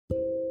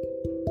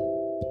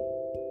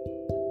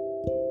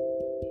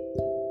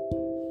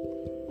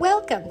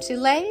Welcome to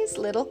Lay's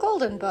Little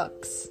Golden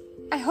Books.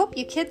 I hope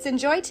you kids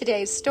enjoy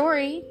today's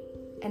story,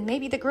 and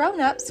maybe the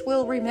grown-ups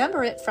will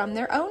remember it from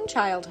their own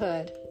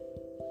childhood.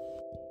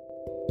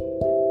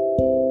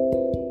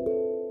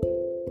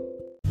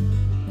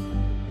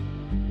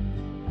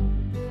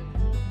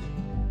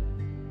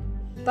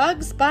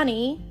 Bugs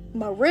Bunny,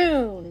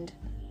 Marooned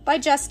by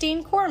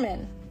Justine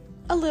Corman,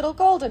 a little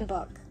golden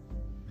book.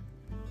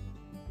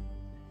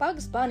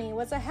 Bugs Bunny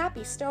was a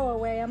happy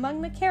stowaway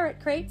among the carrot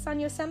crates on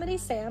Yosemite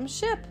Sam's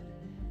ship,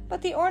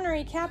 but the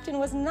ornery captain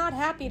was not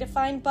happy to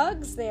find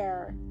Bugs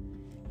there.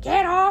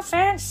 "Get off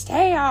and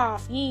stay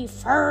off, ye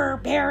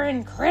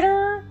fur-bearing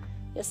critter!"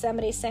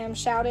 Yosemite Sam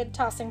shouted,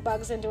 tossing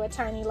Bugs into a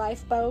tiny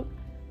lifeboat,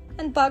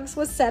 and Bugs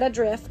was set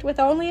adrift with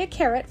only a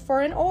carrot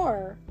for an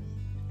oar.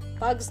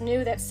 Bugs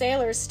knew that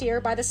sailors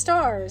steer by the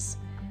stars.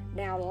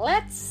 "Now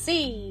let's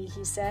see,"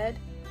 he said.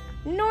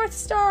 "North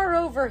Star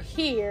over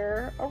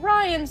here,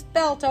 Orion's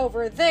belt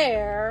over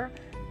there.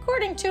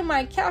 According to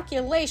my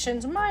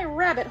calculations, my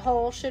rabbit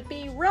hole should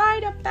be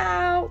right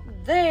about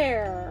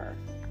there."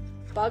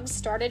 Bugs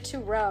started to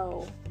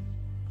row.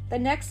 The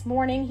next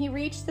morning he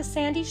reached the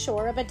sandy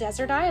shore of a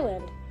desert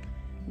island.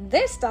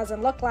 "This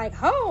doesn't look like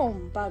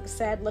home," Bugs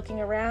said,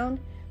 looking around,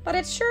 "but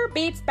it sure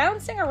beats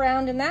bouncing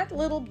around in that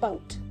little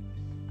boat."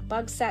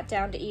 Bugs sat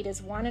down to eat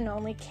his one and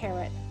only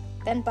carrot.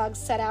 Then Bugs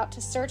set out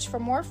to search for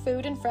more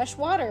food and fresh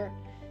water.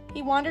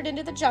 He wandered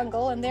into the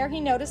jungle, and there he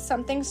noticed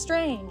something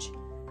strange.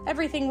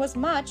 Everything was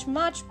much,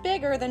 much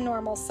bigger than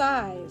normal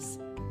size.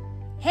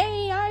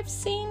 "Hey, I've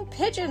seen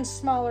pigeons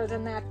smaller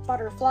than that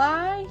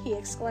butterfly," he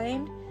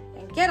exclaimed,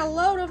 "and get a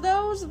load of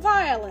those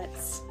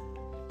violets."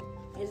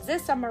 "Is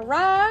this a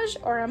mirage,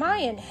 or am I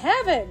in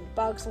heaven?"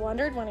 Bugs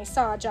wondered when he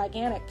saw a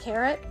gigantic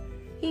carrot.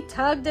 He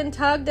tugged and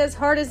tugged as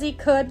hard as he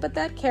could, but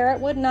that carrot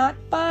would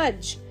not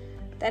budge.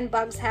 Then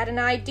Bugs had an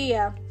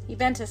idea. He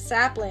bent a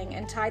sapling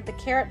and tied the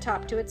carrot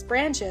top to its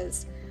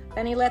branches.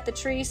 Then he let the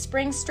tree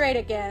spring straight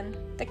again.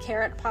 The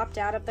carrot popped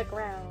out of the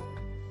ground.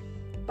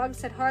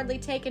 Bugs had hardly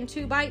taken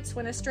 2 bites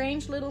when a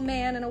strange little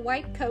man in a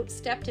white coat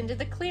stepped into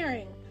the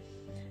clearing.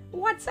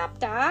 "What's up,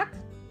 Doc?"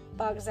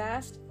 Bugs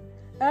asked.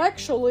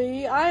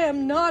 "Actually, I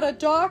am not a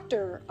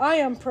doctor. I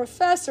am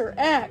Professor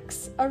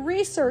X, a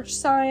research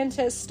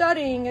scientist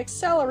studying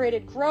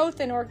accelerated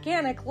growth in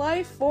organic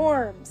life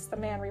forms," the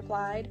man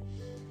replied.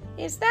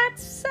 "Is that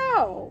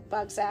so?"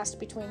 Bugs asked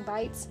between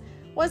bites.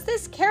 "Was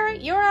this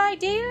carrot your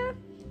idea?"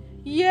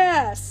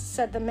 "Yes,"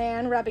 said the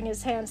man, rubbing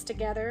his hands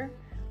together.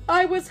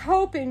 "I was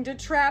hoping to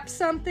trap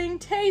something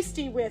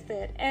tasty with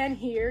it, and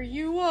here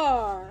you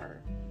are."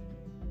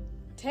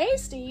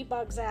 "Tasty?"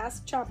 Bugs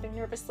asked, chomping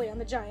nervously on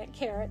the giant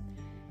carrot.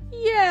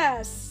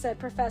 "Yes," said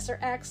Professor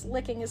X,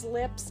 licking his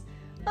lips.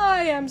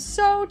 "I am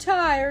so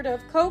tired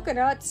of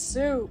coconut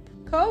soup,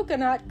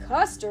 coconut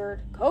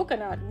custard,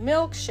 coconut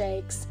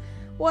milkshakes.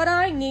 What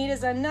I need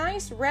is a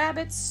nice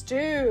rabbit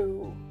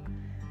stew."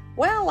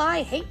 "Well,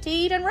 I hate to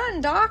eat and run,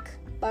 Doc,"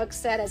 Bugs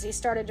said as he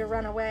started to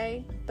run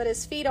away, but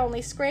his feet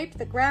only scraped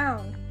the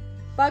ground.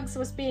 Bugs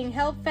was being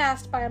held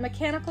fast by a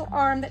mechanical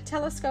arm that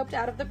telescoped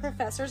out of the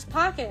professor's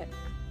pocket.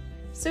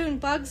 Soon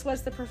Bugs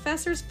was the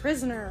professor's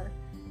prisoner.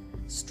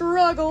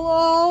 "Struggle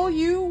all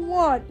you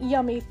want,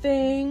 yummy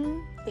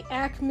thing. The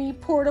Acme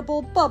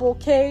portable bubble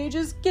cage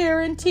is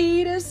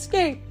guaranteed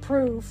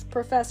escape-proof,"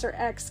 Professor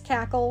X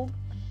cackled.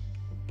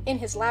 In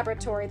his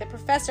laboratory, the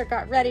professor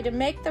got ready to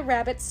make the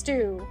rabbit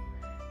stew.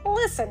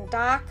 "Listen,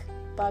 Doc,"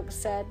 Bugs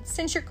said,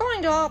 "since you're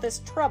going to all this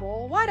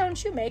trouble, why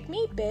don't you make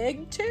me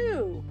big,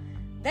 too?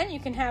 Then you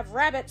can have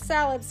rabbit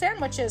salad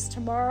sandwiches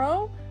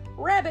tomorrow,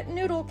 rabbit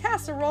noodle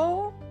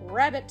casserole,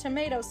 rabbit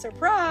tomato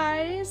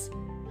surprise."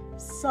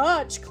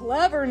 "Such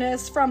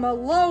cleverness from a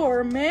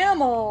lower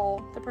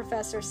mammal," the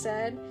professor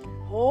said.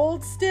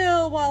 "Hold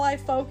still while I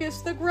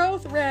focus the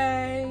growth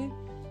ray."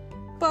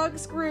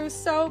 Bugs grew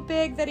so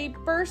big that he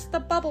burst the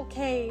bubble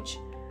cage.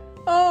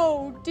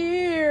 "Oh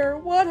dear,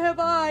 what have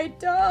I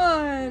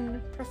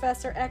done?"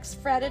 Professor X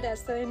fretted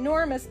as the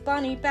enormous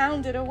bunny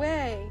bounded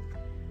away.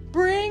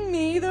 "Bring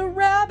me the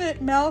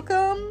rabbit,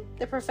 Malcolm,"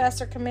 the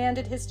professor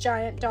commanded his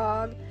giant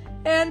dog.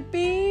 "And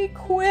be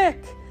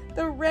quick.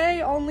 The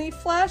ray only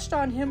flashed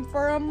on him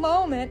for a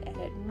moment, and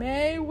it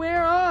may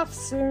wear off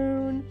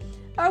soon.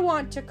 I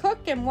want to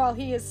cook him while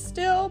he is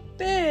still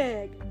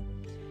big."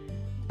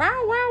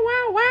 "Bow, wow,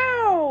 wow,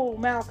 wow!"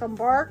 Malcolm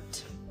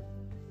barked.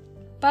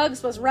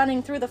 Bugs was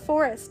running through the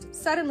forest.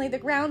 Suddenly, the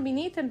ground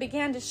beneath him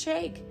began to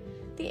shake.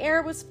 The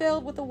air was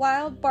filled with the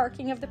wild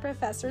barking of the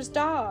professor's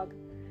dog.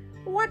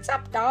 "What's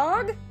up,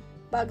 dog?"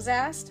 Bugs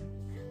asked.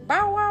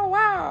 "Bow, wow,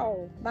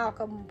 wow!"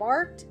 Malcolm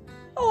barked.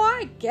 "Oh,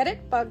 I get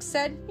it," Bugs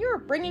said. "You're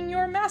bringing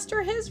your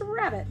master his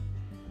rabbit."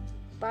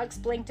 Bugs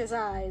blinked his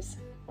eyes.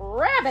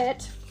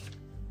 "Rabbit?"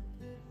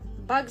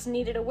 Bugs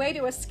needed a way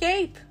to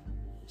escape.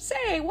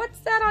 "Say, what's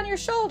that on your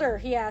shoulder?"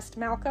 he asked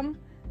Malcolm.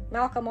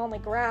 Malcolm only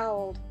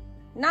growled.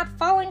 "Not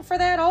falling for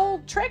that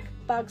old trick?"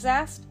 Bugs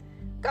asked.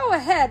 "Go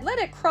ahead, let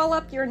it crawl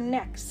up your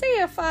neck. See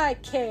if I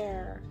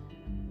care."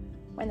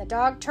 When the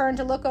dog turned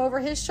to look over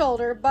his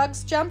shoulder,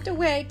 Bugs jumped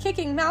away,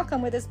 kicking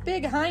Malcolm with his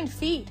big hind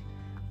feet.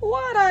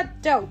 "What a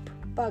dope!"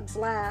 Bugs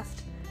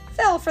laughed.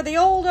 Fell for the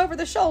old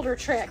over-the-shoulder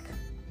trick.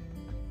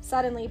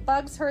 Suddenly,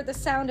 Bugs heard the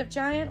sound of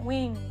giant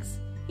wings.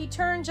 He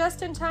turned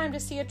just in time to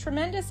see a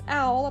tremendous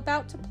owl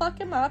about to pluck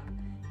him up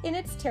in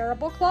its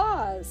terrible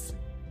claws.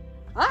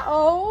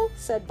 "Uh-oh,"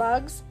 said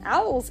Bugs.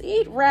 "Owls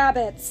eat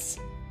rabbits."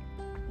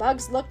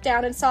 Bugs looked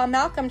down and saw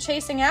Malcolm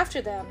chasing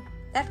after them.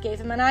 That gave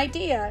him an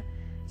idea.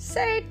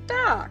 "Say,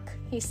 Doc,"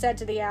 he said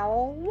to the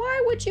owl,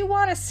 "why would you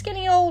want a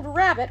skinny old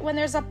rabbit when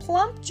there's a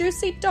plump,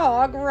 juicy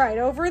dog right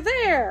over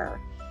there?"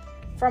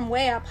 From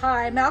way up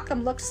high,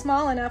 Malcolm looked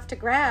small enough to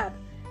grab.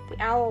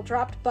 The owl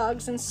dropped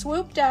Bugs and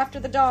swooped after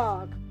the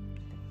dog.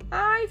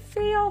 "I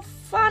feel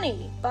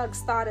funny,"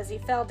 Bugs thought as he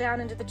fell down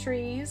into the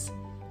trees.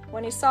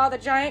 When he saw the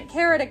giant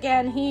carrot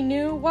again, he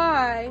knew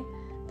why.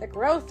 The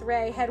growth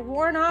ray had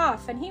worn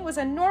off, and he was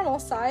a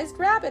normal-sized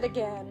rabbit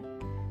again.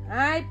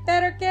 "I'd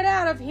better get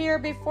out of here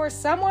before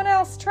someone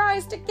else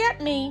tries to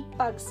get me,"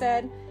 Bugs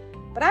said.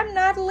 "But I'm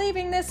not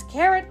leaving this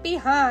carrot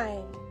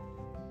behind."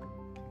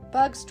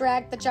 Bugs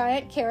dragged the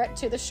giant carrot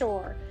to the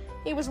shore.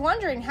 He was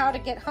wondering how to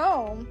get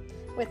home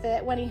with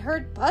it when he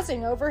heard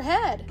buzzing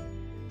overhead.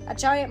 A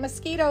giant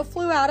mosquito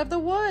flew out of the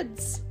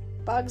woods.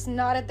 Bugs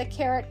knotted the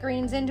carrot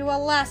greens into a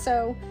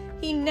lasso.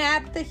 He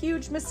nabbed the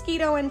huge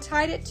mosquito and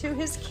tied it to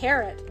his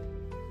carrot.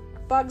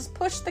 Bugs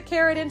pushed the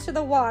carrot into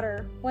the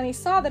water. When he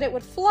saw that it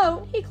would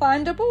float, he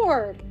climbed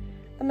aboard.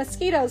 The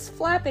mosquito's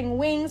flapping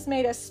wings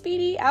made a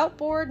speedy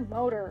outboard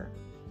motor.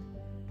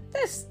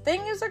 "This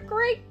thing is a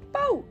great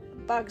boat,"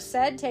 Bugs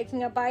said,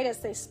 taking a bite as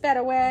they sped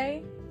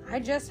away. "I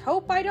just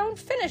hope I don't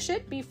finish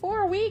it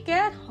before we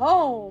get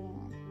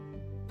home."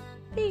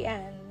 The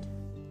end.